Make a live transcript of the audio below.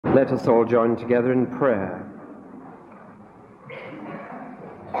Let us all join together in prayer.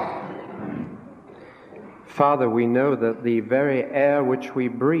 Father, we know that the very air which we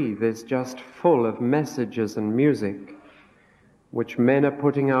breathe is just full of messages and music, which men are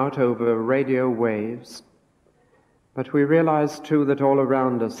putting out over radio waves. But we realize too that all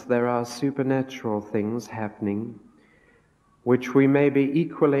around us there are supernatural things happening, which we may be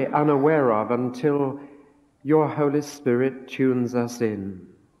equally unaware of until your Holy Spirit tunes us in.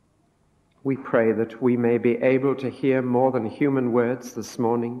 We pray that we may be able to hear more than human words this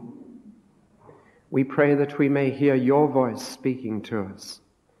morning. We pray that we may hear your voice speaking to us.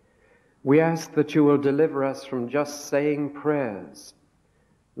 We ask that you will deliver us from just saying prayers.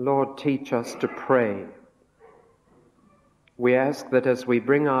 Lord, teach us to pray. We ask that as we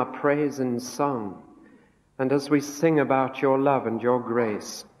bring our praise in song, and as we sing about your love and your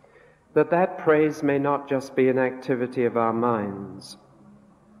grace, that praise may not just be an activity of our minds,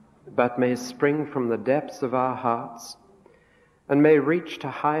 but may spring from the depths of our hearts and may reach to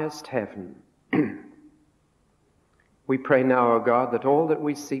highest heaven. We pray now, O God, that all that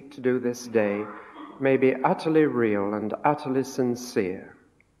we seek to do this day may be utterly real and utterly sincere,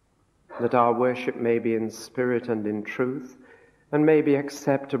 that our worship may be in spirit and in truth, and may be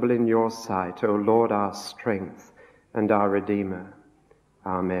acceptable in your sight, O Lord, our strength and our Redeemer.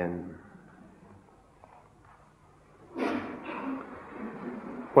 Amen.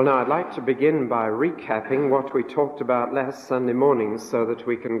 Well, now I'd like to begin by recapping what we talked about last Sunday morning so that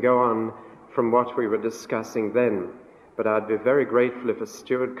we can go on from what we were discussing then. But I'd be very grateful if a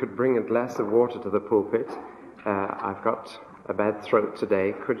steward could bring a glass of water to the pulpit. I've got a bad throat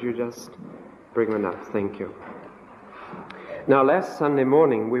today. Could you just bring one up? Thank you. Now, last Sunday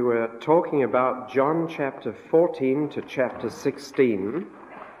morning we were talking about John chapter 14 to chapter 16.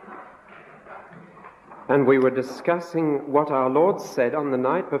 And we were discussing what our Lord said on the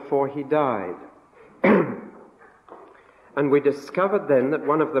night before he died. And we discovered then that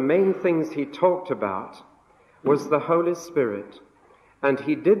one of the main things he talked about was the Holy Spirit. And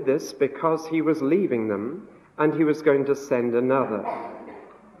he did this because he was leaving them and he was going to send another.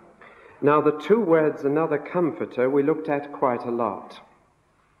 Now, the two words, another comforter, we looked at quite a lot.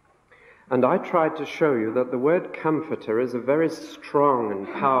 And I tried to show you that the word comforter is a very strong and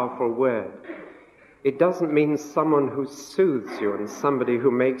powerful word. It doesn't mean someone who soothes you and somebody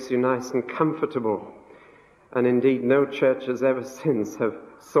who makes you nice and comfortable. And indeed, no churches ever since have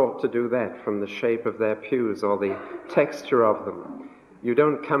sought to do that from the shape of their pews or the texture of them. You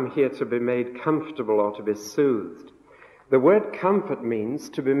don't come here to be made comfortable or to be soothed. The word comfort means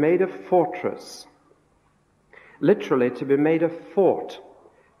to be made a fortress. Literally, to be made a fort,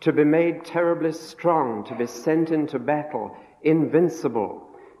 to be made terribly strong, to be sent into battle, invincible,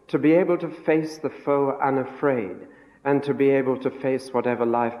 to be able to face the foe unafraid, and to be able to face whatever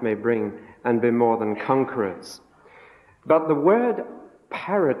life may bring and be more than conquerors. But the word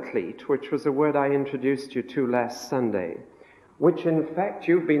paraclete, which was a word I introduced you to last Sunday, which in fact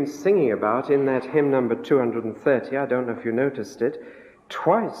you've been singing about in that hymn number 230, I don't know if you noticed it,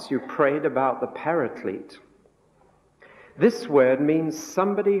 twice you prayed about the paraclete. This word means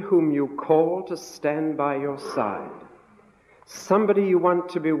somebody whom you call to stand by your side. Somebody you want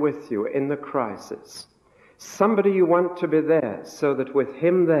to be with you in the crisis. Somebody you want to be there so that with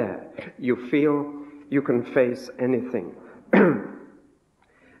him there you feel you can face anything.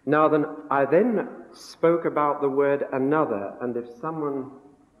 Now then, I then spoke about the word another, and if someone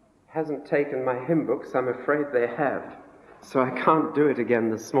hasn't taken my hymn books, I'm afraid they have, so I can't do it again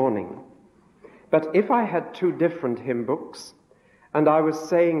this morning. But if I had two different hymn books, and I was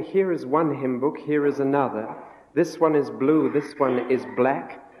saying here is one hymn book, here is another, this one is blue, this one is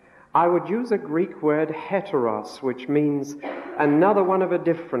black, I would use a Greek word heteros, which means another one of a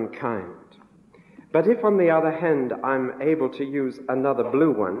different kind. But if, on the other hand, I'm able to use another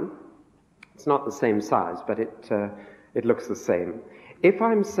blue one, it's not the same size, but it looks the same. If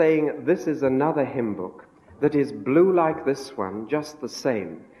I'm saying this is another hymn book that is blue like this one, just the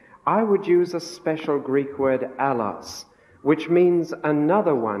same, I would use a special Greek word allos, which means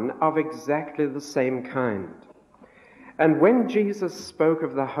another one of exactly the same kind. And when Jesus spoke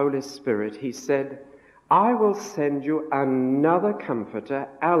of the Holy Spirit, he said, I will send you another comforter,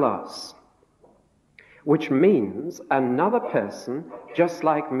 allos, which means another person just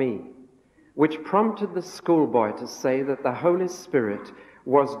like me, which prompted the schoolboy to say that the Holy Spirit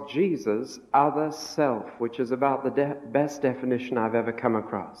was Jesus' other self, which is about the best definition I've ever come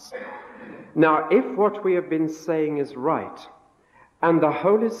across. Now, if what we have been saying is right, and the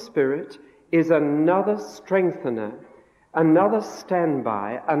Holy Spirit is another strengthener, another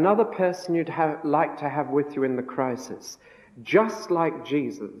standby, another person you'd like to have with you in the crisis, just like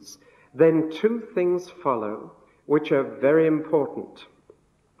Jesus, then two things follow which are very important.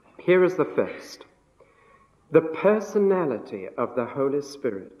 Here is the first. The personality of the Holy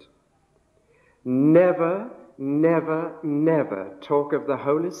Spirit. Never, never, never talk of the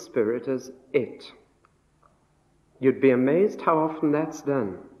Holy Spirit as it. You'd be amazed how often that's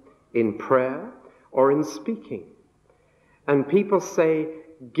done in prayer or in speaking. And people say,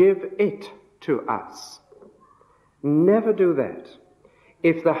 give it to us. Never do that.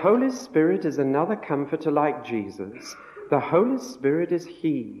 If the Holy Spirit is another comforter like Jesus, the Holy Spirit is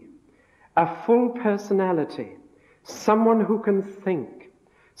He, a full personality, someone who can think,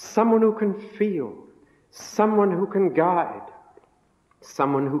 someone who can feel, someone who can guide,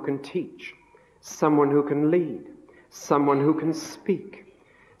 someone who can teach, someone who can lead, someone who can speak,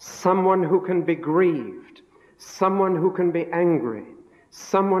 someone who can be grieved, someone who can be angry,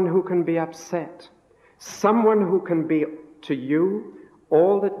 someone who can be upset, someone who can be to you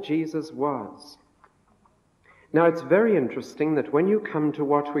all that Jesus was. Now it's very interesting that when you come to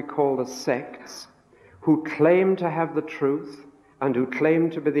what we call the sects, who claim to have the truth and who claim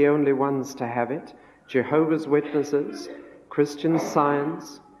to be the only ones to have it, Jehovah's Witnesses, Christian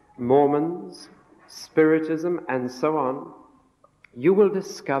Science, Mormons, Spiritism, and so on, you will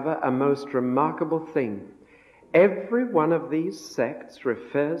discover a most remarkable thing. Every one of these sects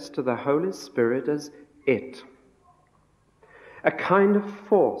refers to the Holy Spirit as it. A kind of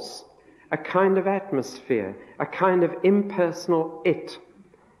force, a kind of atmosphere, a kind of impersonal it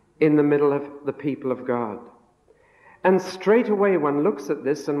in the middle of the people of God. And straight away one looks at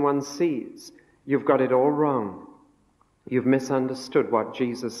this and one sees, you've got it all wrong. You've misunderstood what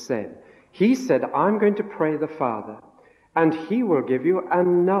Jesus said. He said, I'm going to pray the Father, and He will give you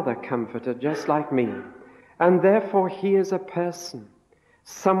another comforter just like me. And therefore He is a person,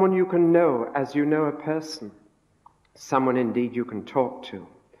 someone you can know as you know a person, someone indeed you can talk to.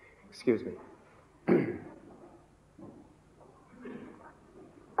 Excuse me.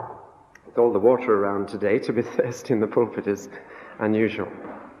 With all the water around today, to be thirsty in the pulpit is unusual.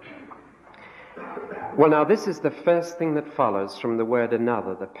 Well, now this is the first thing that follows from the word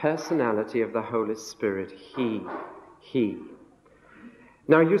another, the personality of the Holy Spirit, He.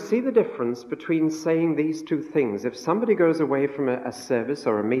 Now you see the difference between saying these two things. If somebody goes away from a service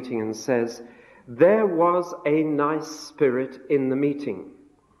or a meeting and says, there was a nice spirit in the meeting,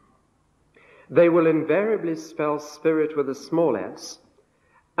 they will invariably spell spirit with a small s,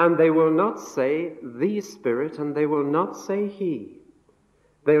 and they will not say the Spirit, and they will not say He.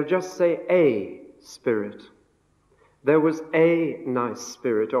 They'll just say a Spirit. There was a nice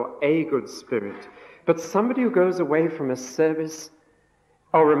spirit or a good spirit. But somebody who goes away from a service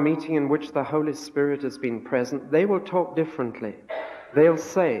or a meeting in which the Holy Spirit has been present, they will talk differently. They'll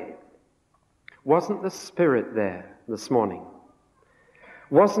say, wasn't the Spirit there this morning?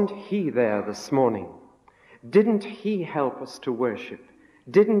 Wasn't He there this morning? Didn't He help us to worship?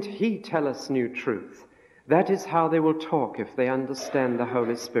 Didn't He tell us new truth? That is how they will talk if they understand the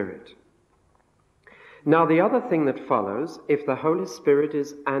Holy Spirit. Now the other thing that follows, if the Holy Spirit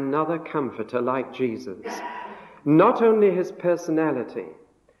is another comforter like Jesus, not only His personality,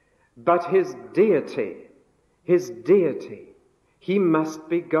 but His deity, He must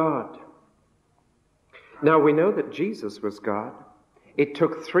be God. Now we know that Jesus was God. It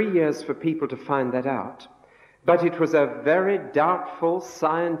took 3 years for people to find that out. But it was a very doubtful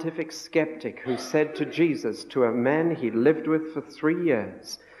scientific skeptic who said to Jesus, to a man he lived with for 3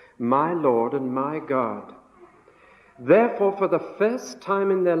 years, my Lord and my God. Therefore, for the first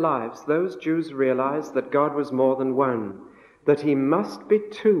time in their lives, those Jews realized that God was more than one, that He must be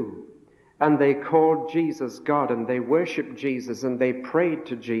two. And they called Jesus God, and they worshipped Jesus, and they prayed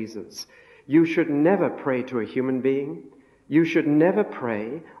to Jesus. You should never pray to a human being. You should never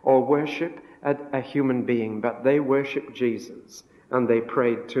pray or worship a human being, but they worshipped Jesus and they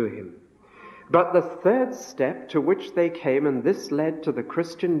prayed to Him. But the third step to which they came, and this led to the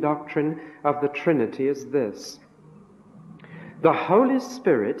Christian doctrine of the Trinity, is this. The Holy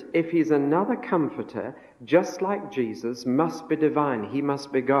Spirit, if He's another comforter, just like Jesus, must be divine. He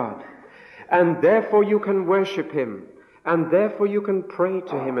must be God. And therefore you can worship Him, and therefore you can pray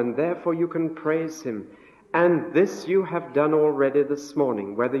to Him, and therefore you can praise Him. And this you have done already this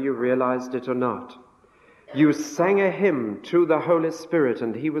morning, whether you realized it or not. You sang a hymn to the Holy Spirit,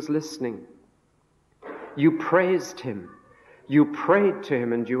 and He was listening. You praised Him. You prayed to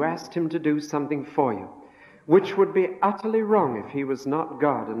Him, and you asked Him to do something for you, which would be utterly wrong if He was not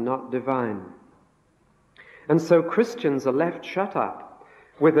God and not divine. And so Christians are left shut up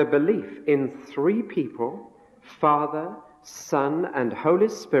with a belief in three people, Father, Son, and Holy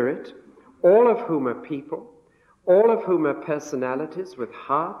Spirit, all of whom are people, all of whom are personalities with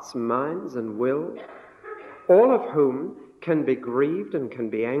hearts, minds, and will, all of whom can be grieved and can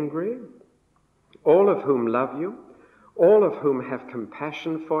be angry, all of whom love you, all of whom have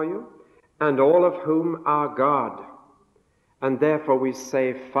compassion for you, and all of whom are God. And therefore we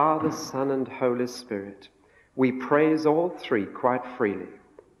say, Father, Son, and Holy Spirit. We praise all three quite freely.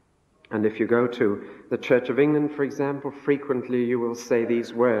 And if you go to the Church of England, for example, frequently you will say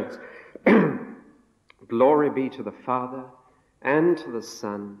these words, Glory be to the Father, and to the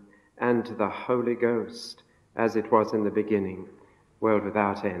Son, and to the Holy Ghost, as it was in the beginning, world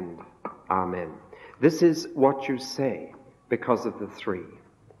without end. Amen. This is what you say because of the three.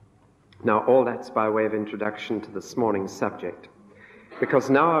 Now, all that's by way of introduction to this morning's subject, because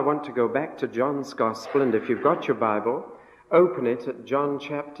now I want to go back to John's Gospel, and if you've got your Bible, open it at John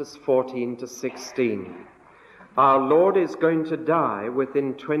chapters 14 to 16. Our Lord is going to die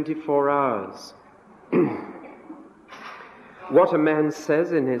within 24 hours. What a man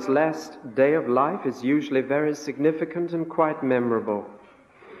says in his last day of life is usually very significant and quite memorable.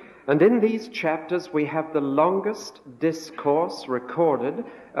 And in these chapters we have the longest discourse recorded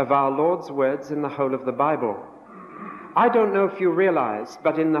of our Lord's words in the whole of the Bible. I don't know if you realize,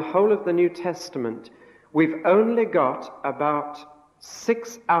 but in the whole of the New Testament, we've only got about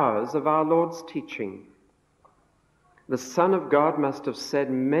 6 hours of our Lord's teaching. The Son of God must have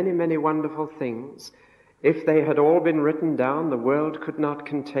said many, many wonderful things. If they had all been written down, the world could not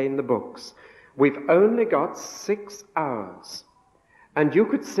contain the books. We've only got 6 hours. And you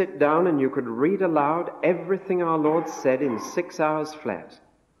could sit down and you could read aloud everything our Lord said in 6 hours flat.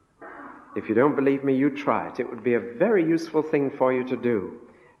 If you don't believe me, you try it. It would be a very useful thing for you to do,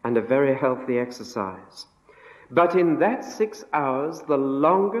 and a very healthy exercise. But in that 6 hours, the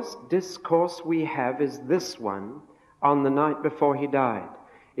longest discourse we have is this one on the night before he died.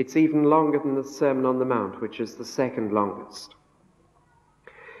 It's even longer than the Sermon on the Mount, which is the second longest.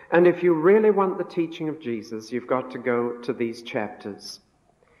 And if you really want the teaching of Jesus, you've got to go to these chapters.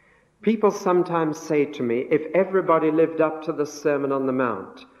 People sometimes say to me, if everybody lived up to the Sermon on the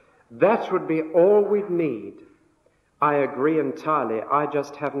Mount, that would be all we'd need. I agree entirely. I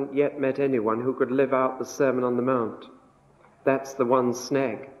just haven't yet met anyone who could live out the Sermon on the Mount. That's the one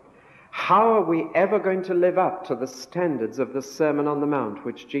snag. How are we ever going to live up to the standards of the Sermon on the Mount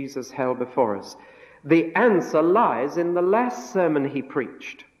which Jesus held before us? The answer lies in the last sermon he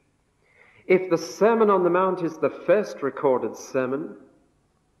preached. If the Sermon on the Mount is the first recorded sermon,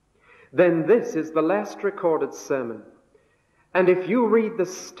 then this is the last recorded sermon. And if you read the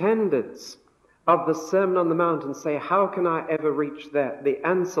standards of the Sermon on the Mount and say, how can I ever reach that? The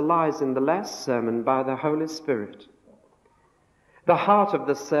answer lies in the last sermon by the Holy Spirit. The heart of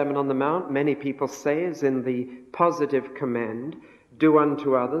the Sermon on the Mount, many people say, is in the positive command, do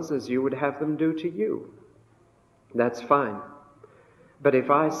unto others as you would have them do to you. That's fine. But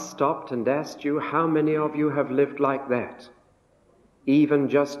if I stopped and asked you how many of you have lived like that, even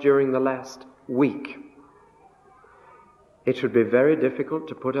just during the last week, it would be very difficult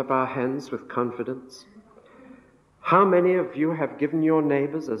to put up our hands with confidence. How many of you have given your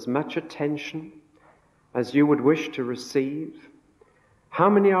neighbors as much attention as you would wish to receive? How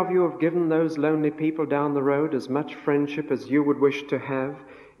many of you have given those lonely people down the road as much friendship as you would wish to have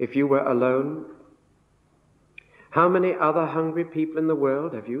if you were alone? How many other hungry people in the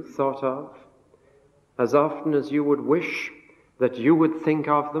world have you thought of as often as you would wish that you would think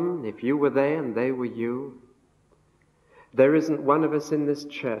of them if you were they and they were you? There isn't one of us in this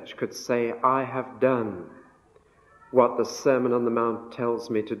church could say, I have done what the Sermon on the Mount tells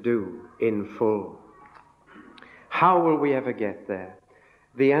me to do in full. How will we ever get there?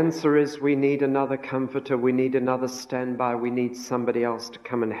 The answer is we need another comforter, we need another standby, we need somebody else to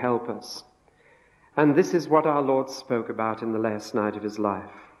come and help us. And this is what our Lord spoke about in the last night of his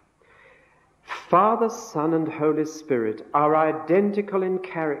life. Father, Son, and Holy Spirit are identical in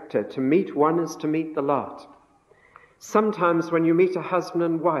character. To meet one is to meet the lot. Sometimes when you meet a husband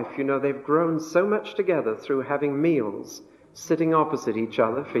and wife, you know they've grown so much together through having meals, sitting opposite each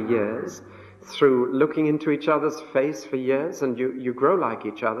other for years, through looking into each other's face for years, and you grow like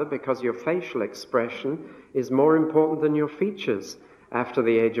each other because your facial expression is more important than your features after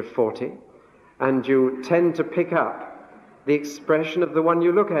the age of 40. And you tend to pick up the expression of the one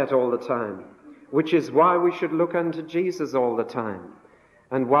you look at all the time, which is why we should look unto Jesus all the time,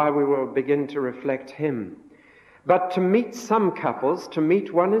 and why we will begin to reflect him. But to meet some couples, to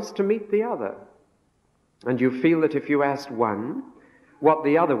meet one is to meet the other. And you feel that if you asked one what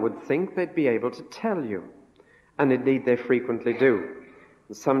the other would think, they'd be able to tell you. And indeed they frequently do.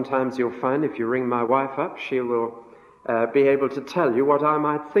 And sometimes you'll find if you ring my wife up, she will be able to tell you what I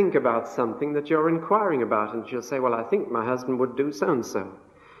might think about something that you're inquiring about. And she'll say, well, I think my husband would do so-and-so.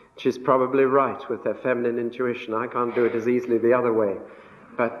 She's probably right with her feminine intuition. I can't do it as easily the other way,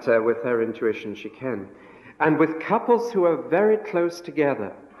 but with her intuition she can. And with couples who are very close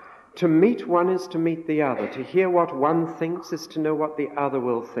together, to meet one is to meet the other. To hear what one thinks is to know what the other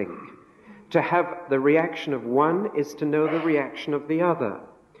will think. To have the reaction of one is to know the reaction of the other.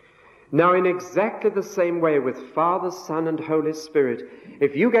 Now, in exactly the same way with Father, Son, and Holy Spirit,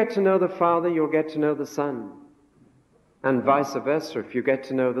 if you get to know the Father, you'll get to know the Son. And vice versa, if you get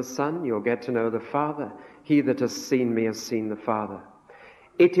to know the Son, you'll get to know the Father. He that has seen me has seen the Father.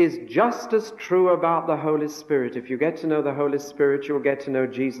 It is just as true about the Holy Spirit. If you get to know the Holy Spirit, you'll get to know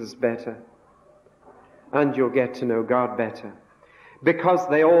Jesus better. And you'll get to know God better. Because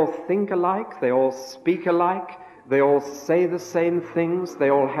they all think alike, they all speak alike, they all say the same things, they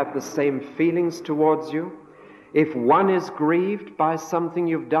all have the same feelings towards you. If one is grieved by something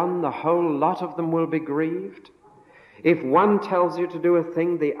you've done, the whole lot of them will be grieved. If one tells you to do a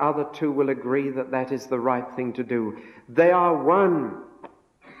thing, the other two will agree that that is the right thing to do. They are one.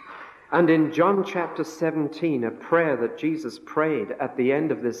 And in John chapter 17, a prayer that Jesus prayed at the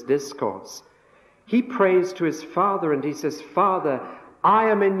end of this discourse, he prays to his Father and he says, Father, I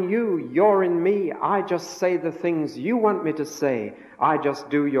am in you, you're in me. I just say the things you want me to say. I just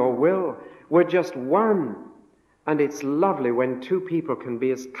do your will. We're just one. And it's lovely when two people can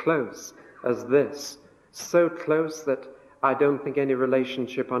be as close as this. So close that I don't think any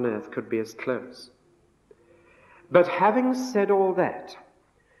relationship on earth could be as close. But having said all that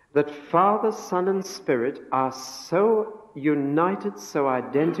Father, Son, and Spirit are so united, so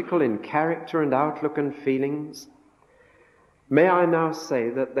identical in character and outlook and feelings, may I now say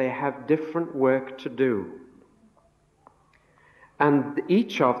that they have different work to do. And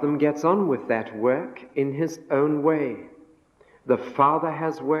each of them gets on with that work in his own way. The Father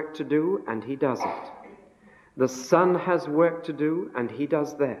has work to do, and he does it. The Son has work to do, and he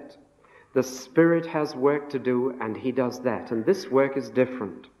does that. The Spirit has work to do, and he does that. And this work is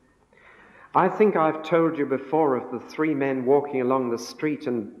different. I think I've told you before of the three men walking along the street,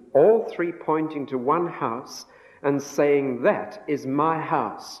 and all three pointing to one house and saying, that is my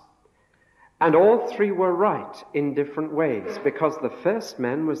house. And all three were right in different ways, because the first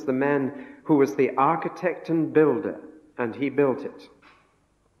man was the man who was the architect and builder, and he built it.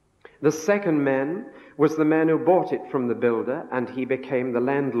 The second man was the man who bought it from the builder, and he became the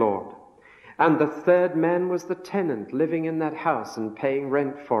landlord. And the third man was the tenant living in that house and paying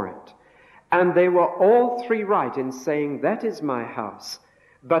rent for it. And they were all three right in saying, that is my house.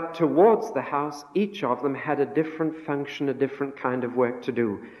 But towards the house, each of them had a different function, a different kind of work to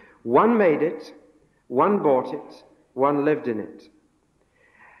do. One made it, one bought it, one lived in it.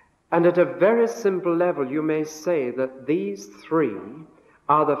 And at a very simple level, you may say that these three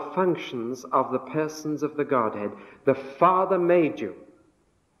are the functions of the persons of the Godhead. The Father made you.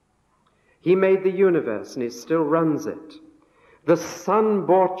 He made the universe, and he still runs it. The Son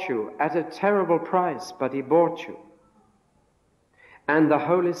bought you at a terrible price, but he bought you. And the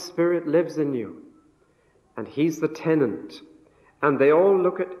Holy Spirit lives in you, and he's the tenant. And they all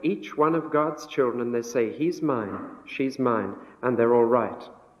look at each one of God's children and they say, he's mine, she's mine, and they're all right.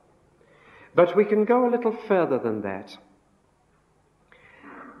 But we can go a little further than that.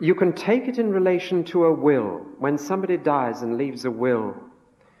 You can take it in relation to a will. When somebody dies and leaves a will,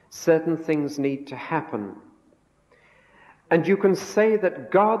 certain things need to happen. And you can say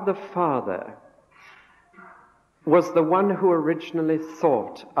that God the Father was the one who originally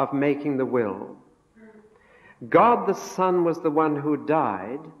thought of making the will. God the Son was the one who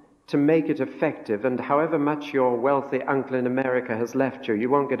died to make it effective, and however much your wealthy uncle in America has left you, you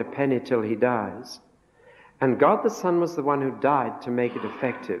won't get a penny till he dies. And God the Son was the one who died to make it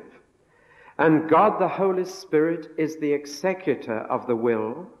effective. And God the Holy Spirit is the executor of the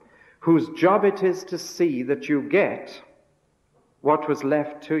will, whose job it is to see that you get what was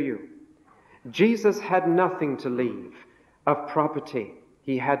left to you. Jesus had nothing to leave of property.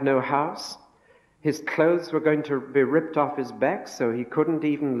 He had no house. His clothes were going to be ripped off his back, so he couldn't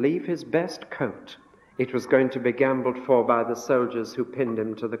even leave his best coat. It was going to be gambled for by the soldiers who pinned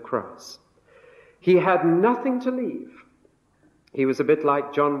him to the cross. He had nothing to leave. He was a bit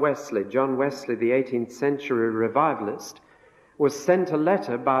like John Wesley. John Wesley, the 18th century revivalist, was sent a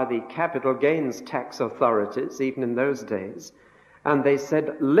letter by the capital gains tax authorities, even in those days, and they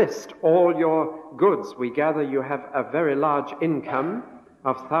said, list all your goods. We gather you have a very large income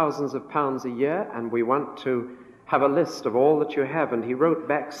of thousands of pounds a year, and we want to have a list of all that you have. And he wrote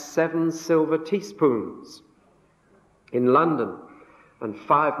back 7 silver teaspoons in London and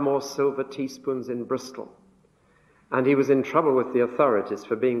 5 more silver teaspoons in Bristol. And he was in trouble with the authorities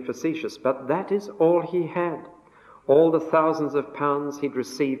for being facetious, but that is all he had. All the thousands of pounds he'd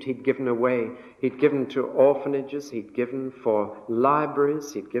received, he'd given away. He'd given to orphanages, he'd given for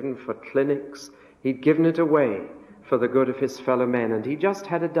libraries, he'd given for clinics. He'd given it away for the good of his fellow men, and he just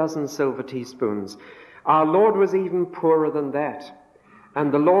had a dozen silver teaspoons. Our Lord was even poorer than that,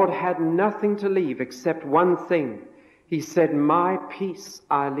 and the Lord had nothing to leave except one thing. He said, "My peace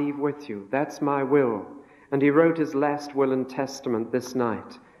I leave with you. That's my will." And he wrote his last will and testament this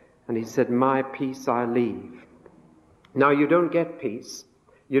night, and he said, "My peace I leave." Now, you don't get peace,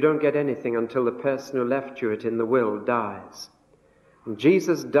 you don't get anything until the person who left you it in the will dies. And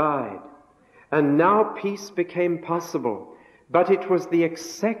Jesus died, and now peace became possible. But it was the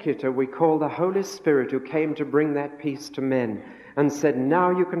executor we call the Holy Spirit who came to bring that peace to men and said, "Now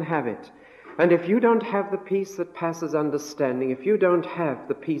you can have it." And if you don't have the peace that passes understanding, if you don't have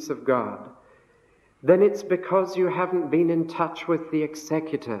the peace of God, then it's because you haven't been in touch with the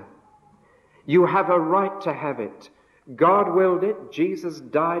executor. You have a right to have it. God willed it, Jesus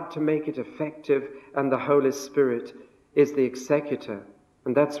died to make it effective, and the Holy Spirit is the executor.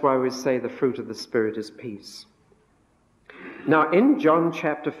 And that's why we say the fruit of the Spirit is peace. Now, in John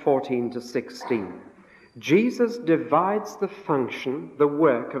chapter 14 to 16, Jesus divides the function, the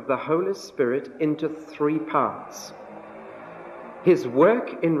work of the Holy Spirit into three parts. His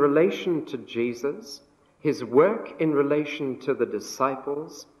work in relation to Jesus, his work in relation to the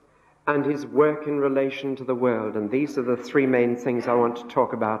disciples, and his work in relation to the world. And these are the three main things I want to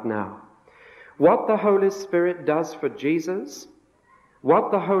talk about now. What the Holy Spirit does for Jesus, what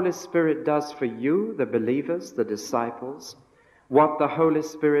the Holy Spirit does for you, the believers, the disciples, what the Holy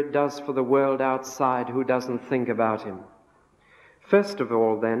Spirit does for the world outside who doesn't think about him. First of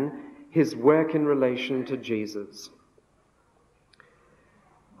all, then, his work in relation to Jesus.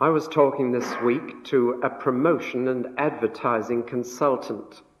 I was talking this week to a promotion and advertising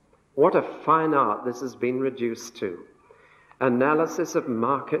consultant. What a fine art this has been reduced to. Analysis of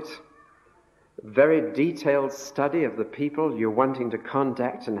market, very detailed study of the people you're wanting to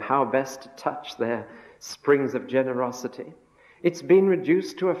contact and how best to touch their springs of generosity. It's been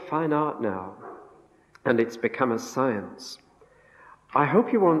reduced to a fine art now, and it's become a science. I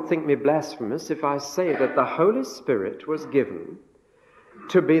hope you won't think me blasphemous if I say that the Holy Spirit was given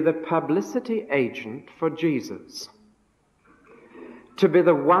to be the publicity agent for Jesus, to be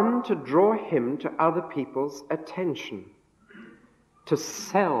the one to draw him to other people's attention, to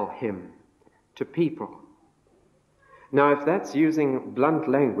sell him to people. Now, if that's using blunt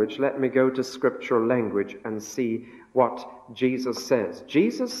language, let me go to scriptural language and see what Jesus says.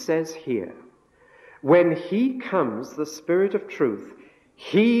 Jesus says here, when he comes, the Spirit of truth,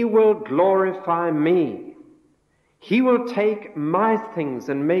 he will glorify me. He will take my things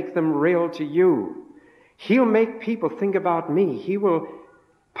and make them real to you. He'll make people think about me. He will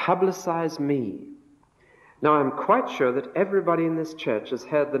publicize me. Now, I'm quite sure that everybody in this church has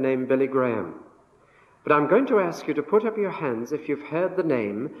heard the name Billy Graham. But I'm going to ask you to put up your hands if you've heard the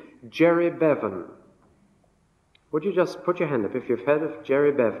name Jerry Bevan. Would you just put your hand up if you've heard of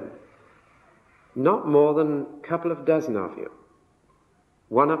Jerry Bevan? Not more than a couple of dozen of you.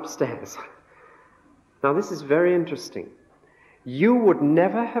 One upstairs. Now, this is very interesting. You would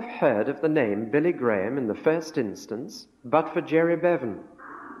never have heard of the name Billy Graham in the first instance, but for Jerry Bevan.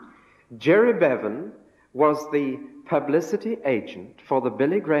 Jerry Bevan was the publicity agent for the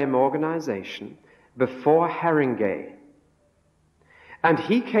Billy Graham organization before Haringey. And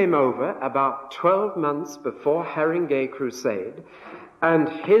he came over about 12 months before Haringey Crusade, and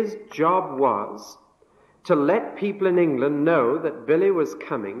his job was to let people in England know that Billy was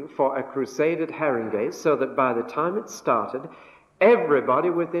coming for a crusade at Haringey, so that by the time it started, everybody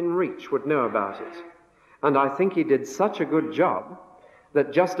within reach would know about it. And I think he did such a good job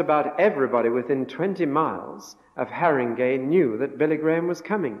that just about everybody within 20 miles of Haringey knew that Billy Graham was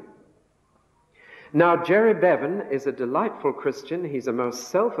coming. Now, Jerry Bevan is a delightful Christian. He's a most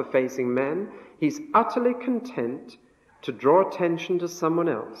self-effacing man. He's utterly content to draw attention to someone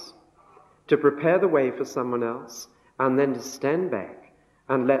else, to prepare the way for someone else, and then to stand back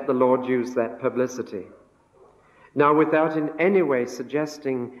and let the Lord use that publicity. Now, without in any way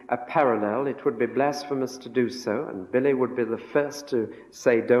suggesting a parallel, it would be blasphemous to do so, and Billy would be the first to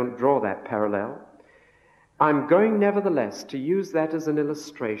say, don't draw that parallel. I'm going, nevertheless, to use that as an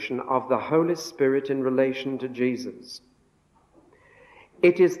illustration of the Holy Spirit in relation to Jesus.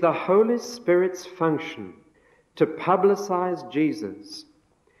 It is the Holy Spirit's function to publicize Jesus,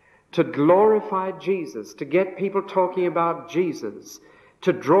 to glorify Jesus, to get people talking about Jesus,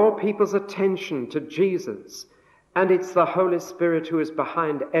 to draw people's attention to Jesus. And it's the Holy Spirit who is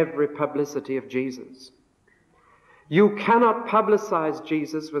behind every publicity of Jesus. You cannot publicize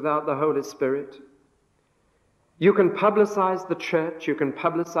Jesus without the Holy Spirit. You can publicize the church, you can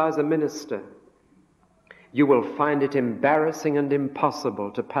publicize a minister. You will find it embarrassing and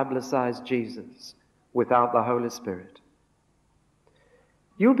impossible to publicize Jesus without the Holy Spirit.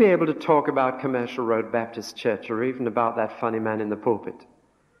 You'll be able to talk about Commercial Road Baptist Church or even about that funny man in the pulpit.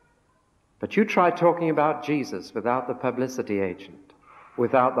 But you try talking about Jesus without the publicity agent,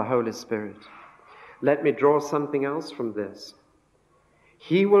 without the Holy Spirit. Let me draw something else from this.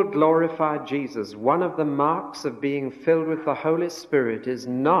 He will glorify Jesus. One of the marks of being filled with the Holy Spirit is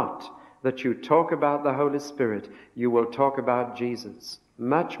not that you talk about the Holy Spirit. You will talk about Jesus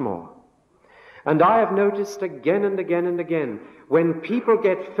much more. And I have noticed again and again and again, when people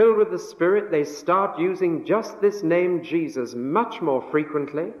get filled with the Spirit, they start using just this name Jesus much more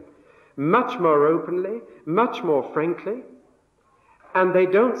frequently, much more openly, much more frankly. And they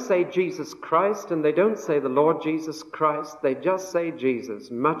don't say Jesus Christ, and they don't say the Lord Jesus Christ. They just say Jesus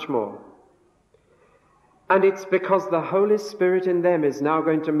much more. And it's because the Holy Spirit in them is now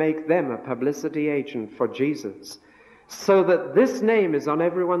going to make them a publicity agent for Jesus, so that this name is on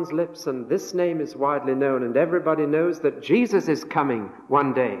everyone's lips, and this name is widely known, and everybody knows that Jesus is coming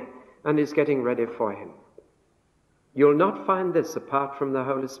one day and is getting ready for him. You'll not find this apart from the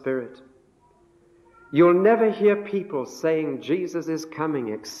Holy Spirit. You'll never hear people saying Jesus is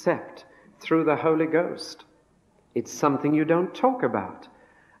coming except through the Holy Ghost. It's something you don't talk about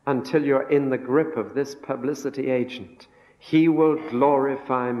until you're in the grip of this publicity agent. He will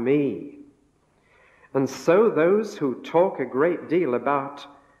glorify me. And so those who talk a great deal about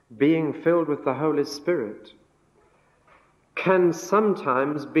being filled with the Holy Spirit can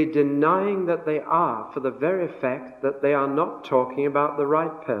sometimes be denying that they are, for the very fact that they are not talking about the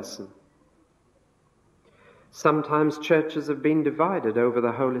right person. Sometimes churches have been divided over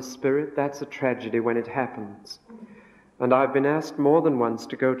the Holy Spirit. That's a tragedy when it happens. And I've been asked more than once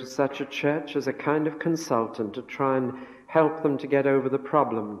to go to such a church as a kind of consultant to try and help them to get over the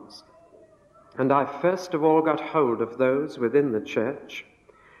problems. And I first of all got hold of those within the church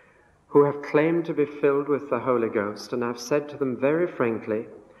who have claimed to be filled with the Holy Ghost, and I've said to them very frankly,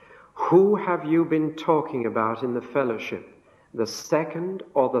 who have you been talking about in the fellowship, the second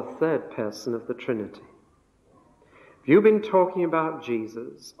or the third person of the Trinity? Have you been talking about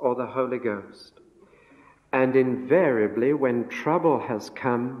Jesus or the Holy Ghost? And invariably, when trouble has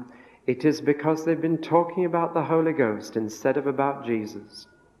come, it is because they've been talking about the Holy Ghost instead of about Jesus.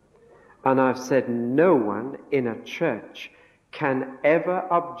 And I've said no one in a church can ever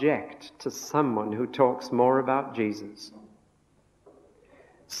object to someone who talks more about Jesus.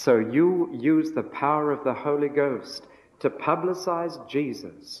 So you use the power of the Holy Ghost to publicize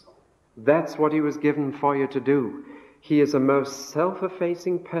Jesus. That's what he was given for you to do. He is a most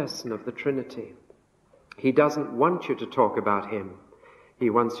self-effacing person of the Trinity. He doesn't want you to talk about him.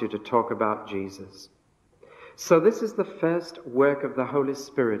 He wants you to talk about Jesus. So this is the first work of the Holy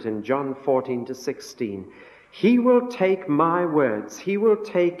Spirit in John 14-16. He will take my words. He will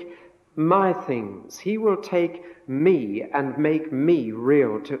take my things. He will take me and make me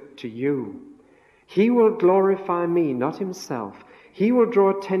real to you. He will glorify me, not himself. He will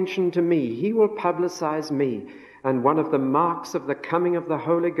draw attention to me. He will publicize me. And one of the marks of the coming of the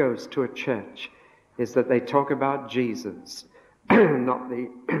Holy Ghost to a church is that they talk about Jesus, not the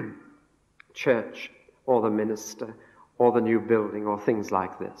church or the minister or the new building or things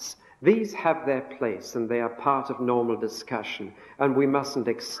like this. These have their place and they are part of normal discussion, and we mustn't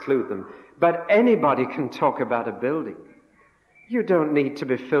exclude them. But anybody can talk about a building. You don't need to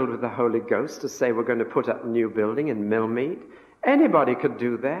be filled with the Holy Ghost to say we're going to put up a new building in Millmead. Anybody could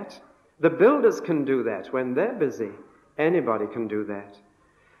do that. The builders can do that when they're busy. Anybody can do that.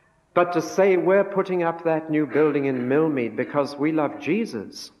 But to say we're putting up that new building in Millmead because we love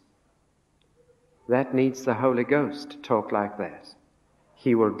Jesus, that needs the Holy Ghost to talk like that.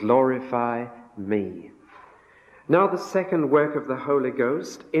 He will glorify me. Now the second work of the Holy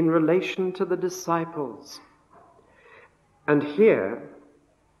Ghost in relation to the disciples. And here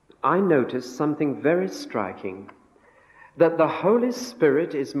I notice something very striking, that the Holy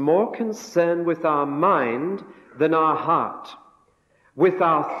Spirit is more concerned with our mind than our heart, with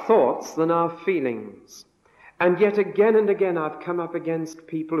our thoughts than our feelings. And yet again and again I've come up against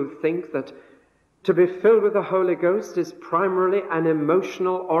people who think that to be filled with the Holy Ghost is primarily an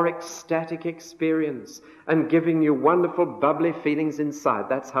emotional or ecstatic experience and giving you wonderful bubbly feelings inside.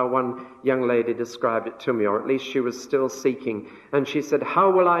 That's how one young lady described it to me, or at least she was still seeking. And she said, how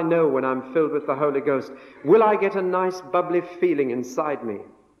will I know when I'm filled with the Holy Ghost? Will I get a nice bubbly feeling inside me?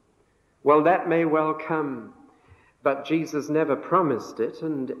 Well, that may well come, but Jesus never promised it,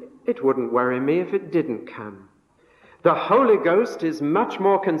 and it wouldn't worry me if it didn't come. The Holy Ghost is much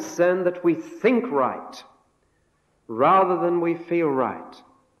more concerned that we think right rather than we feel right.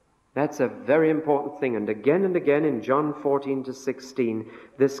 That's a very important thing. And again in John 14-16,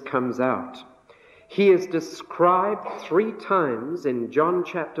 this comes out. He is described 3 times in John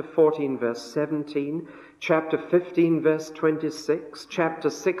chapter 14, verse 17, chapter 15, verse 26, chapter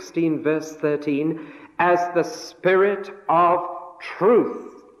 16, verse 13, as the Spirit of truth.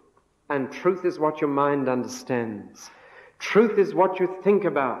 And truth is what your mind understands. Truth is what you think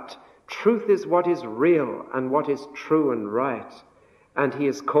about. Truth is what is real and what is true and right. And he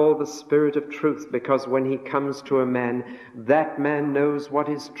is called the Spirit of truth because when he comes to a man, that man knows what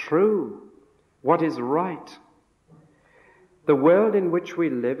is true, what is right. The world in which we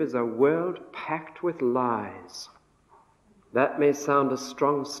live is a world packed with lies. That may sound a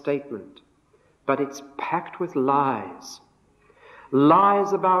strong statement, but it's packed with lies.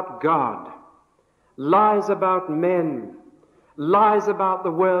 Lies about God, lies about men, lies about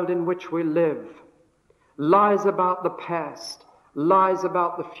the world in which we live, lies about the past, lies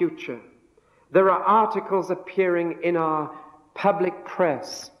about the future. There are articles appearing in our public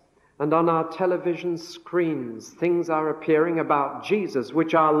press and on our television screens. Things are appearing about Jesus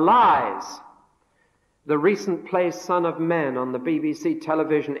which are lies. The recent play Son of Man on the BBC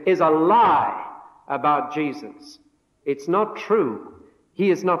television is a lie about Jesus. It's not true. He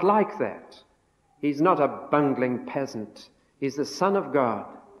is not like that. He's not a bungling peasant. He's the Son of God.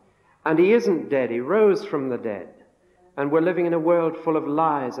 And he isn't dead. He rose from the dead. And we're living in a world full of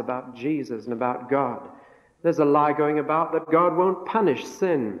lies about Jesus and about God. There's a lie going about that God won't punish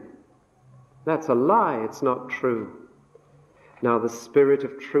sin. That's a lie. It's not true. Now, the Spirit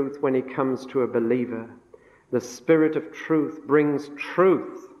of truth, when he comes to a believer, the Spirit of truth brings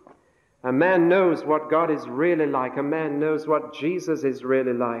truth. A man knows what God is really like. A man knows what Jesus is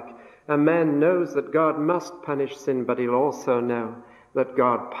really like. A man knows that God must punish sin, but he'll also know that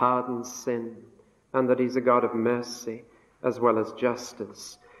God pardons sin and that he's a God of mercy as well as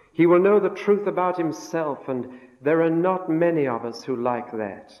justice. He will know the truth about himself, and there are not many of us who like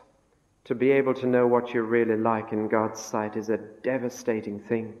that. To be able to know what you're really like in God's sight is a devastating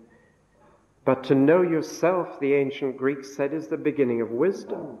thing. But to know yourself, the ancient Greeks said, is the beginning of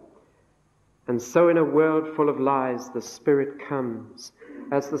wisdom. And so in a world full of lies, the Spirit comes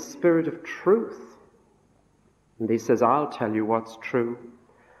as the Spirit of truth. And he says, I'll tell you what's true.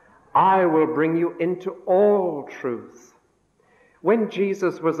 I will bring you into all truth. When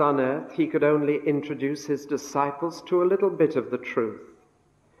Jesus was on earth, he could only introduce his disciples to a little bit of the truth.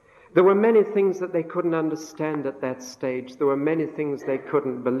 There were many things that they couldn't understand at that stage. There were many things they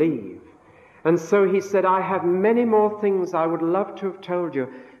couldn't believe. And so he said, I have many more things I would love to have told you,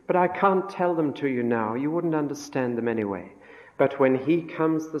 but I can't tell them to you now. You wouldn't understand them anyway. But when he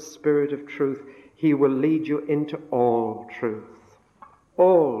comes, the Spirit of truth, he will lead you into all truth.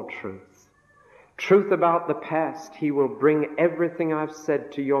 All truth. Truth about the past. He will bring everything I've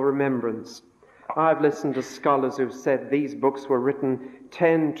said to your remembrance. I've listened to scholars who've said these books were written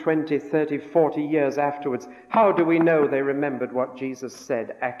 10, 20, 30, 40 years afterwards. How do we know they remembered what Jesus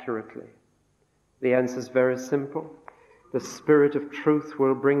said accurately? The answer is very simple. The Spirit of truth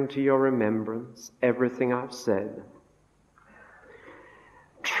will bring to your remembrance everything I've said.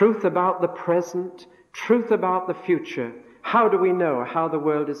 Truth about the present, truth about the future. How do we know how the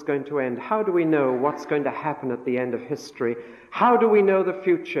world is going to end? How do we know what's going to happen at the end of history? How do we know the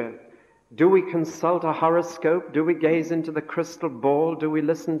future? Do we consult a horoscope? Do we gaze into the crystal ball? Do we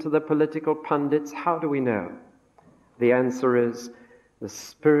listen to the political pundits? How do we know? The answer is the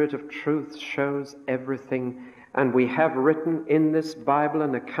Spirit of truth shows everything, and we have written in this Bible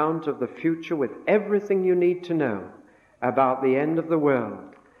an account of the future with everything you need to know about the end of the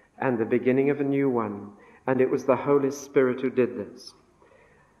world and the beginning of a new one. And it was the Holy Spirit who did this.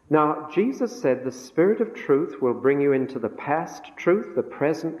 Now, Jesus said the Spirit of truth will bring you into the past truth, the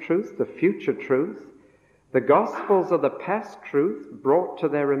present truth, the future truth. The Gospels are the past truth brought to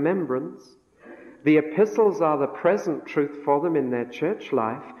their remembrance. The epistles are the present truth for them in their church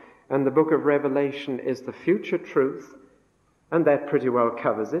life. And the book of Revelation is the future truth. And that pretty well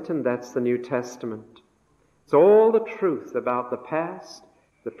covers it, and that's the New Testament. It's all the truth about the past,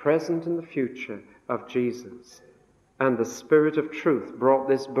 the present, and the future of Jesus. And the Spirit of truth brought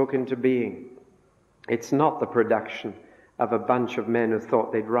this book into being. It's not the production of a bunch of men who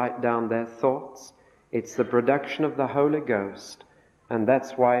thought they'd write down their thoughts. It's the production of the Holy Ghost, and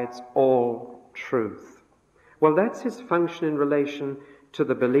that's why it's all truth. Well, that's his function in relation to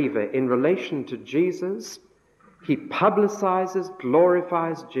the believer. In relation to Jesus, he publicizes,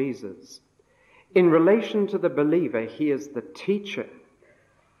 glorifies Jesus. In relation to the believer, he is the teacher.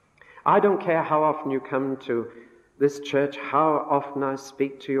 I don't care how often you come to this church, how often I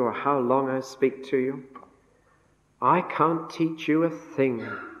speak to you or how long I speak to you. I can't teach you a thing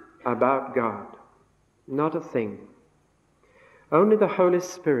about God. Not a thing. Only the Holy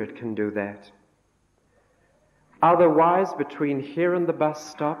Spirit can do that. Otherwise, between here and the bus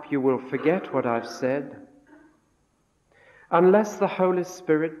stop, you will forget what I've said. Unless the Holy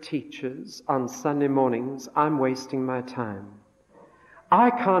Spirit teaches on Sunday mornings, I'm wasting my time. I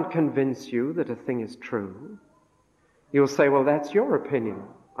can't convince you that a thing is true. You'll say, well, that's your opinion.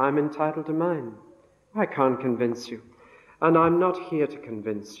 I'm entitled to mine. I can't convince you. And I'm not here to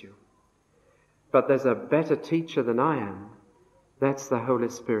convince you. But there's a better teacher than I am. That's the Holy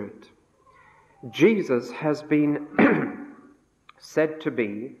Spirit. Jesus has been said to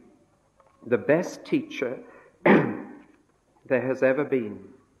be the best teacher there has ever been.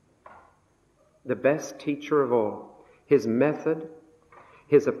 The best teacher of all. His method,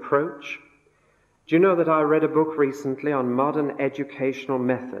 his approach. Do you know that I read a book recently on modern educational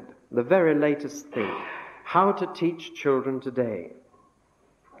method? The very latest thing. How to teach children today.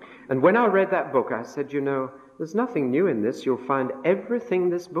 And when I read that book, I said, you know, there's nothing new in this. You'll find everything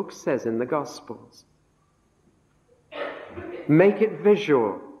this book says in the Gospels. Make it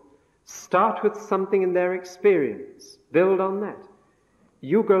visual. Start with something in their experience. Build on that.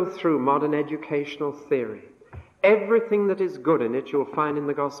 You go through modern educational theory. Everything that is good in it you'll find in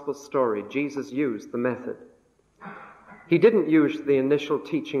the Gospel story. Jesus used the method. He didn't use the initial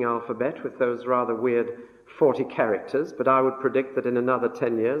teaching alphabet with those rather weird 40 characters, but I would predict that in another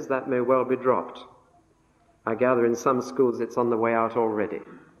 10 years that may well be dropped. I gather in some schools it's on the way out already.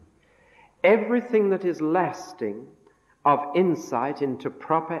 Everything that is lasting of insight into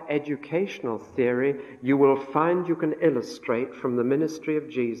proper educational theory, you will find you can illustrate from the ministry of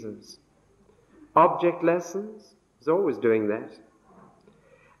Jesus. Object lessons, he's always doing that.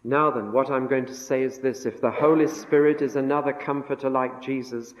 Now then, what I'm going to say is this. If the Holy Spirit is another comforter like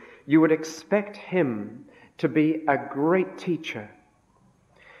Jesus, you would expect him to be a great teacher.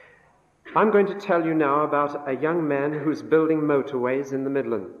 I'm going to tell you now about a young man who's building motorways in the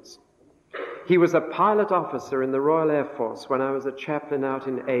Midlands. He was a pilot officer in the Royal Air Force when I was a chaplain out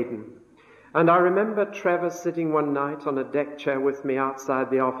in Aden. And I remember Trevor sitting one night on a deck chair with me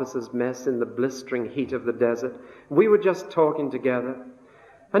outside the officers' mess in the blistering heat of the desert. We were just talking together.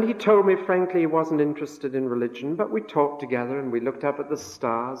 And he told me, frankly, he wasn't interested in religion, but we talked together and we looked up at the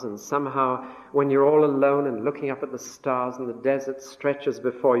stars, and somehow when you're all alone and looking up at the stars and the desert stretches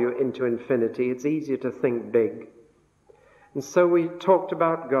before you into infinity, it's easier to think big. And so we talked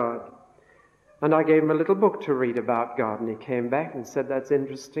about God. And I gave him a little book to read about God, and he came back and said, that's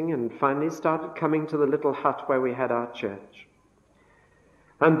interesting, and finally started coming to the little hut where we had our church.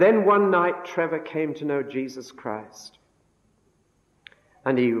 And then one night, Trevor came to know Jesus Christ.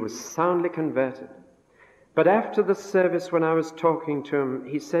 And he was soundly converted. But after the service, when I was talking to him,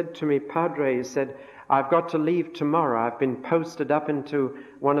 he said to me, Padre, he said, I've got to leave tomorrow. I've been posted up into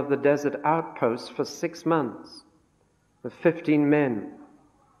one of the desert outposts for 6 months with 15 men.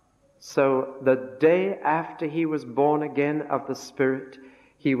 So the day after he was born again of the Spirit,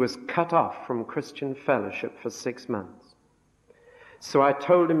 he was cut off from Christian fellowship for 6 months. So I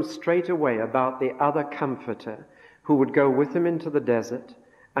told him straight away about the other comforter who would go with him into the desert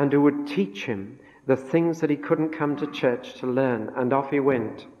and who would teach him the things that he couldn't come to church to learn, and off he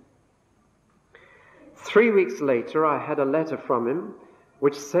went. 3 weeks later, I had a letter from him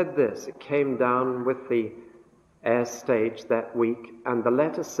which said this. It came down with the air stage that week, and the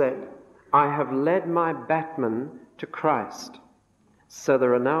letter said, I have led my batman to Christ. So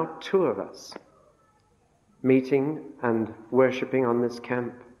there are now 2 of us meeting and worshipping on this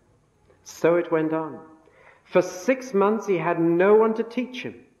camp. So it went on. For 6 months he had no one to teach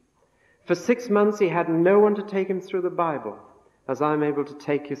him. For 6 months he had no one to take him through the Bible, as I'm able to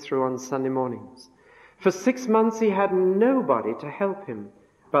take you through on Sunday mornings. For 6 months he had nobody to help him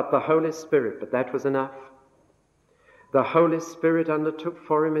but the Holy Spirit, but that was enough. The Holy Spirit undertook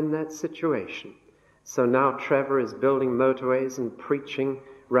for him in that situation. So now Trevor is building motorways and preaching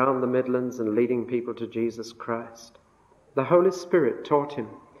round the Midlands and leading people to Jesus Christ. The Holy Spirit taught him.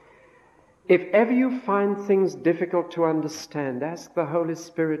 If ever you find things difficult to understand, ask the Holy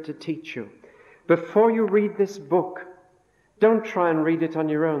Spirit to teach you. Before you read this book, don't try and read it on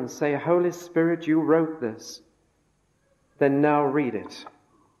your own. Say, Holy Spirit, you wrote this. Then now read it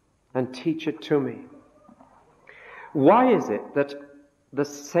and teach it to me. Why is it that the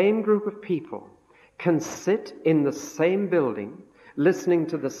same group of people can sit in the same building, listening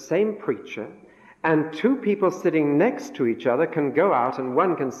to the same preacher, and 2 people sitting next to each other can go out and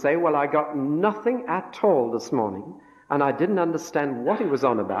one can say, well, I got nothing at all this morning, and I didn't understand what he was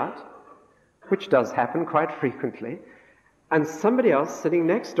on about. which does happen quite frequently, and somebody else sitting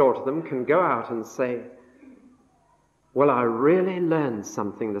next door to them can go out and say, well, I really learned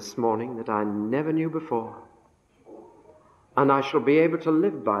something this morning that I never knew before, and I shall be able to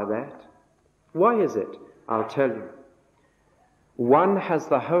live by that. Why is it? I'll tell you. One has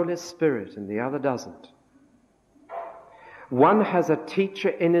the Holy Spirit and the other doesn't. One has a teacher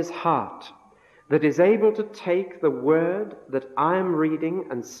in his heart that is able to take the word that I am reading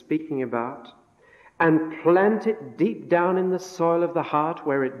and speaking about and plant it deep down in the soil of the heart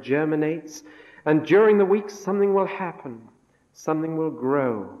where it germinates, and during the week something will happen, something will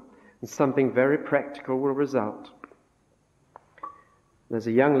grow, and something very practical will result. There's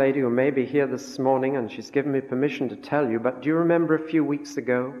a young lady who may be here this morning, and she's given me permission to tell you, but do you remember a few weeks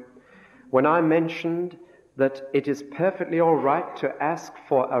ago when I mentioned that it is perfectly all right to ask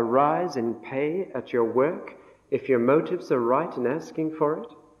for a rise in pay at your work if your motives are right in asking for it?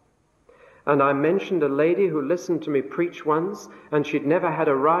 And I mentioned a lady who listened to me preach once, and she'd never had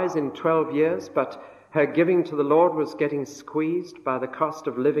a rise in 12 years, but her giving to the Lord was getting squeezed by the cost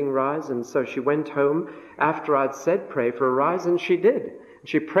of living rise, and so she went home after I'd said pray for a rise, and she did.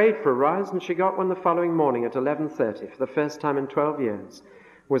 She prayed for a rise, and she got one the following morning at 11:30 for the first time in 12 years.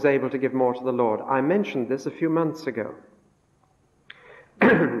 Was able to give more to the Lord. I mentioned this a few months ago.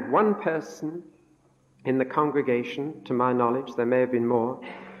 One person in the congregation, to my knowledge, there may have been more,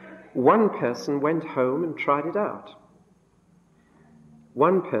 one person went home and tried it out.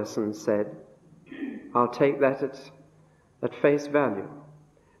 One person said, I'll take that at face value.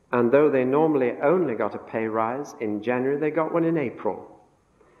 And though they normally only got a pay rise in January, they got one in April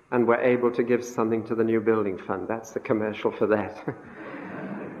and were able to give something to the new building fund. That's the commercial for that.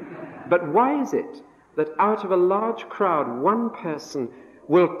 But why is it that out of a large crowd, one person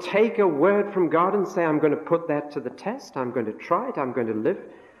will take a word from God and say, I'm going to put that to the test, I'm going to try it, I'm going to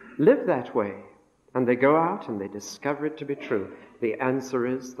live that way? And they go out and they discover it to be true. The answer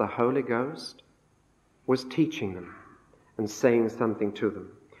is the Holy Ghost was teaching them and saying something to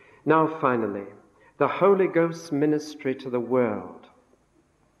them. Now finally, the Holy Ghost's ministry to the world,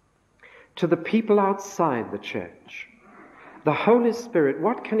 to the people outside the church. The Holy Spirit,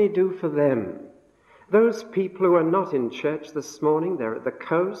 what can he do for them? Those people who are not in church this morning, they're at the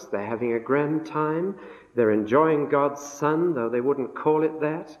coast, they're having a grand time, they're enjoying God's Son, though they wouldn't call it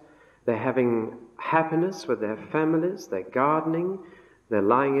that. They're having happiness with their families, they're gardening, they're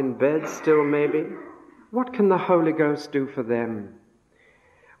lying in bed still maybe. What can the Holy Ghost do for them?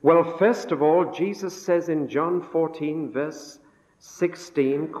 Well, first of all, Jesus says in John 14, verse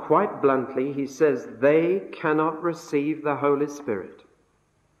 16, quite bluntly, he says, they cannot receive the Holy Spirit.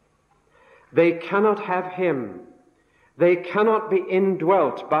 They cannot have him. They cannot be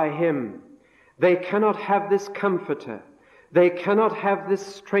indwelt by him. They cannot have this comforter. They cannot have this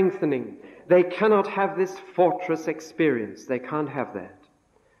strengthening. They cannot have this fortress experience. They can't have that.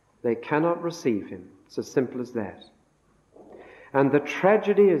 They cannot receive him. It's as simple as that. And the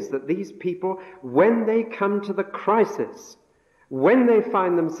tragedy is that these people, when they come to the crisis, when they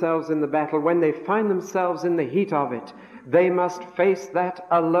find themselves in the battle, when they find themselves in the heat of it, they must face that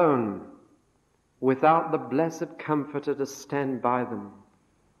alone, without the blessed Comforter to stand by them.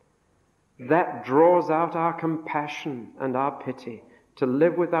 That draws out our compassion and our pity. To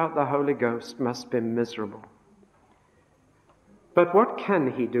live without the Holy Ghost must be miserable. But what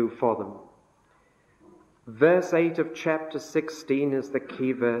can he do for them? Verse 8 of chapter 16 is the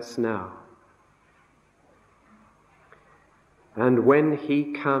key verse now. And when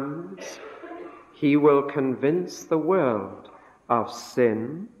he comes, he will convince the world of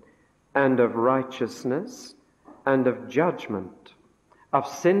sin and of righteousness and of judgment. Of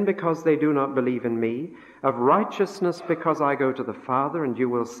sin because they do not believe in me, of righteousness because I go to the Father and you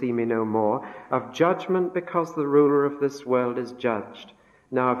will see me no more, of judgment because the ruler of this world is judged.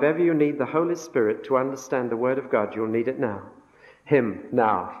 Now, if ever you need the Holy Spirit to understand the Word of God, you'll need it now. Him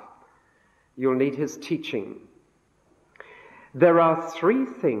now. You'll need his teaching. There are three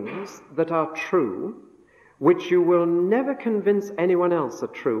things that are true which you will never convince anyone else are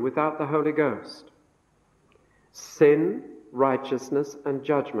true without the Holy Ghost. Sin, righteousness, and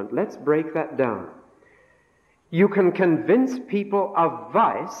judgment. Let's break that down. You can convince people of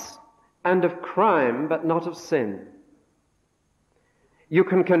vice and of crime, but not of sin. You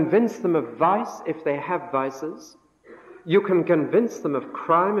can convince them of vice if they have vices. You can convince them of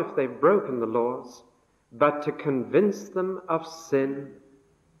crime if they've broken the laws. But to convince them of sin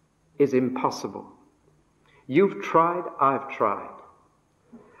is impossible. You've tried, I've tried.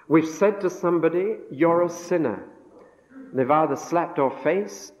 We've said to somebody, you're a sinner. They've either slapped our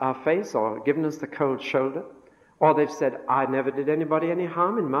face or given us the cold shoulder, or they've said, I never did anybody any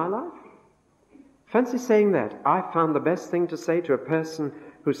harm in my life. Fancy saying that. I found the best thing to say to a person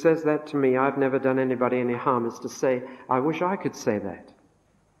who says that to me, I've never done anybody any harm, is to say, I wish I could say that.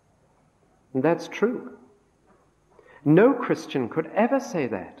 And that's true. No Christian could ever say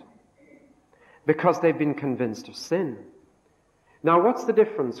that because they've been convinced of sin. Now, what's the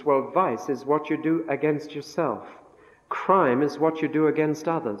difference? Well, vice is what you do against yourself. Crime is what you do against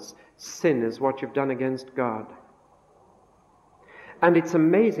others. Sin is what you've done against God. And it's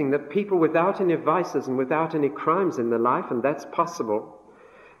amazing that people without any vices and without any crimes in their life, and that's possible,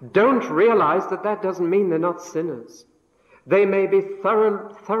 don't realize that that doesn't mean they're not sinners. They may be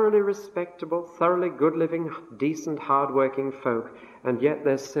thoroughly respectable, thoroughly good-living, decent, hard-working folk, and yet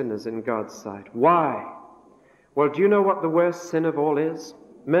they're sinners in God's sight. Why? Well, do you know what the worst sin of all is?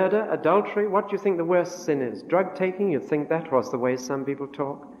 Murder, adultery? What do you think the worst sin is? Drug-taking? You'd think that was the way some people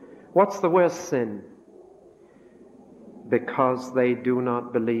talk. What's the worst sin? Because they do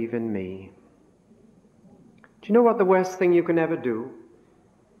not believe in me. Do you know what the worst thing you can ever do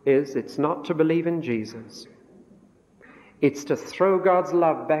is? It's not to believe in Jesus. It's to throw God's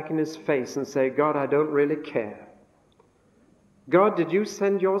love back in his face and say, God, I don't really care. God, did you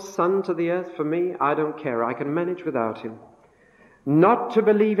send your Son to the earth for me? I don't care. I can manage without him. Not to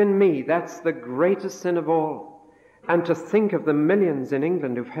believe in me, that's the greatest sin of all. And to think of the millions in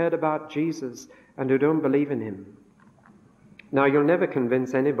England who've heard about Jesus and who don't believe in him. Now, you'll never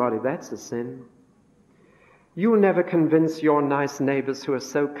convince anybody that's a sin. You'll never convince your nice neighbors who are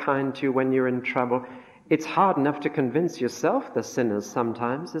so kind to you when you're in trouble. It's hard enough to convince yourself they're sinners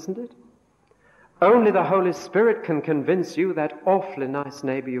sometimes, isn't it? Only the Holy Spirit can convince you that awfully nice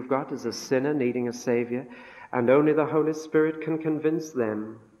neighbor you've got is a sinner needing a Savior, and only the Holy Spirit can convince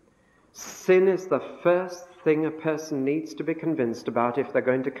them. Sin is the first thing a person needs to be convinced about if they're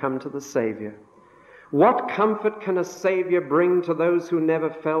going to come to the Savior. What comfort can a Savior bring to those who never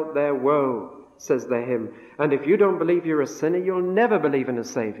felt their woe, says the hymn. And if you don't believe you're a sinner, you'll never believe in a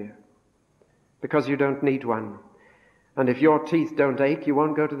Savior, because you don't need one. And if your teeth don't ache, you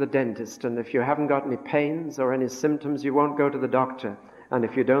won't go to the dentist. And if you haven't got any pains or any symptoms, you won't go to the doctor. And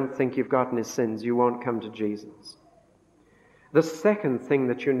if you don't think you've got any sins, you won't come to Jesus. The second thing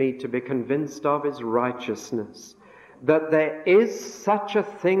that you need to be convinced of is righteousness. That there is such a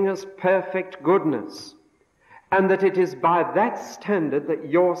thing as perfect goodness. And that it is by that standard that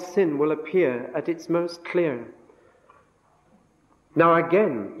your sin will appear at its most clear. Now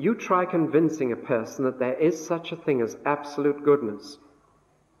again, you try convincing a person that there is such a thing as absolute goodness.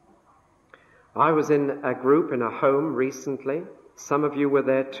 I was in a group in a home recently. Some of you were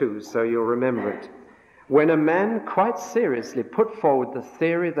there too, so you'll remember it. When a man quite seriously put forward the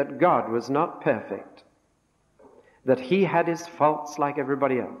theory that God was not perfect, that he had his faults like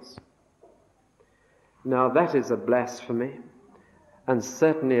everybody else. Now that is a blasphemy, and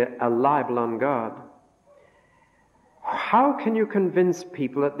certainly a libel on God. How can you convince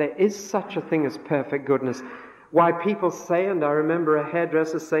people that there is such a thing as perfect goodness? Why, people say, and I remember a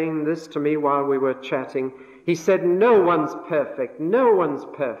hairdresser saying this to me while we were chatting, he said, no one's perfect, no one's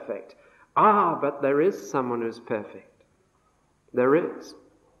perfect. Ah, but there is someone who's perfect. There is.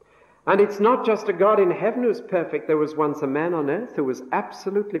 And it's not just a God in heaven who's perfect. There was once a man on earth who was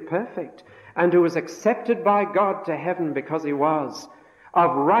absolutely perfect and who was accepted by God to heaven because he was.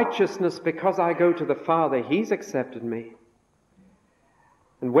 Of righteousness, because I go to the Father, he's accepted me.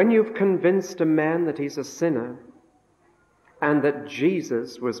 And when you've convinced a man that he's a sinner and that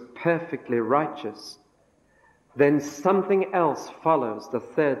Jesus was perfectly righteous, then something else follows, the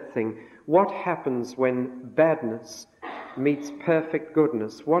third thing. What happens when badness meets perfect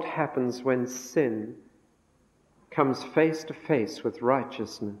goodness? What happens when sin comes face to face with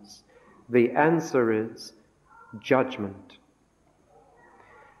righteousness? The answer is judgment.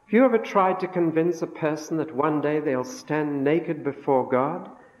 Have you ever tried to convince a person that one day they'll stand naked before God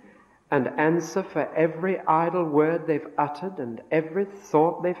and answer for every idle word they've uttered and every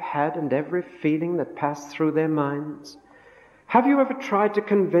thought they've had and every feeling that passed through their minds? Have you ever tried to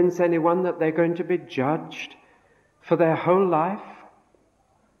convince anyone that they're going to be judged for their whole life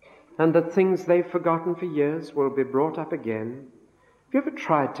and that things they've forgotten for years will be brought up again? Have you ever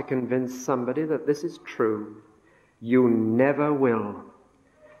tried to convince somebody that this is true? You never will.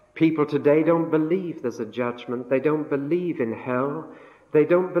 People today don't believe there's a judgment. They don't believe in hell. They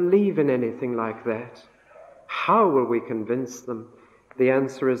don't believe in anything like that. How will we convince them? The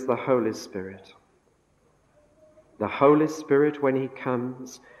answer is the Holy Spirit. The Holy Spirit, when he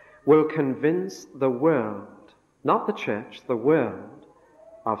comes, will convince the world, not the church, the world,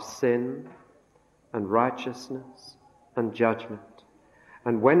 of sin and righteousness and judgment.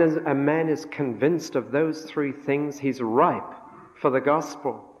 And when a man is convinced of those three things, he's ripe for the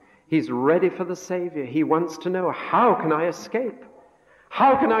gospel. He's ready for the Savior. He wants to know, how can I escape?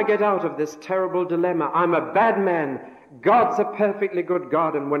 How can I get out of this terrible dilemma? I'm a bad man. God's a perfectly good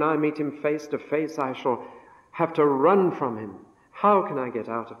God, and when I meet him face to face, I shall have to run from him. How can I get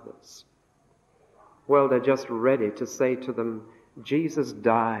out of this? Well, they're just ready to say to them, Jesus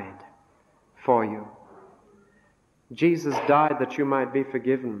died for you. Jesus died that you might be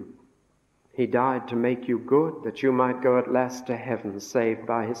forgiven. He died to make you good, that you might go at last to heaven, saved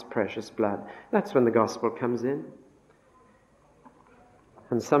by his precious blood. That's when the gospel comes in.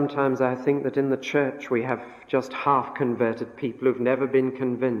 And sometimes I think that in the church we have just half-converted people who've never been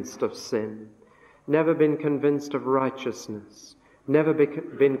convinced of sin, never been convinced of righteousness, never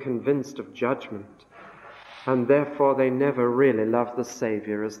been convinced of judgment, and therefore they never really love the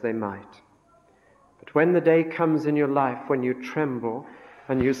Savior as they might. But when the day comes in your life when you tremble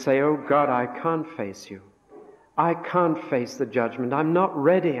and you say, oh God, I can't face you. I can't face the judgment. I'm not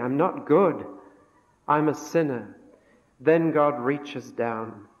ready. I'm not good. I'm a sinner. Then God reaches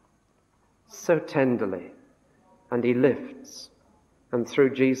down so tenderly and he lifts, and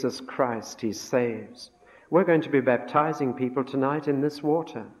through Jesus Christ he saves. We're going to be baptizing people tonight in this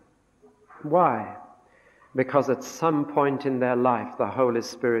water. Why? Because at some point in their life the Holy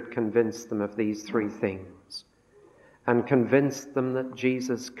Spirit convinced them of these three things and convinced them that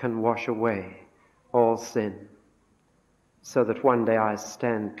Jesus can wash away all sin, so that one day I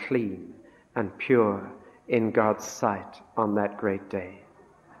stand clean and pure in God's sight on that great day.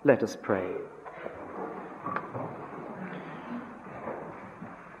 Let us pray.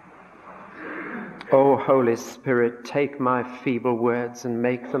 O Holy Spirit, take my feeble words and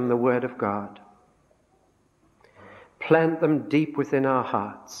make them the word of God. Plant them deep within our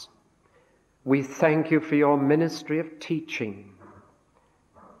hearts. We thank you for your ministry of teaching,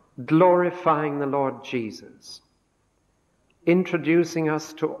 glorifying the Lord Jesus, introducing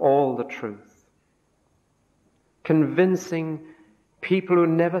us to all the truth, convincing people who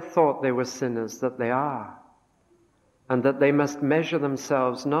never thought they were sinners that they are, and that they must measure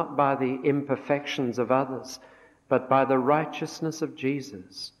themselves not by the imperfections of others, but by the righteousness of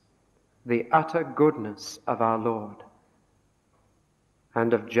Jesus, the utter goodness of our Lord,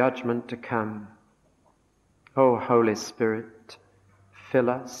 and of judgment to come. O Holy Spirit, fill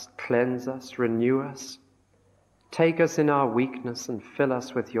us, cleanse us, renew us. Take us in our weakness and fill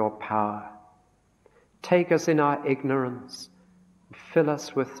us with your power. Take us in our ignorance and fill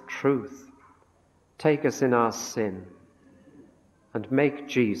us with truth. Take us in our sin and make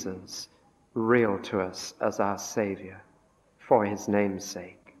Jesus real to us as our Savior, for his name's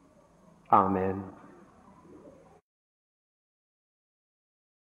sake. Amen.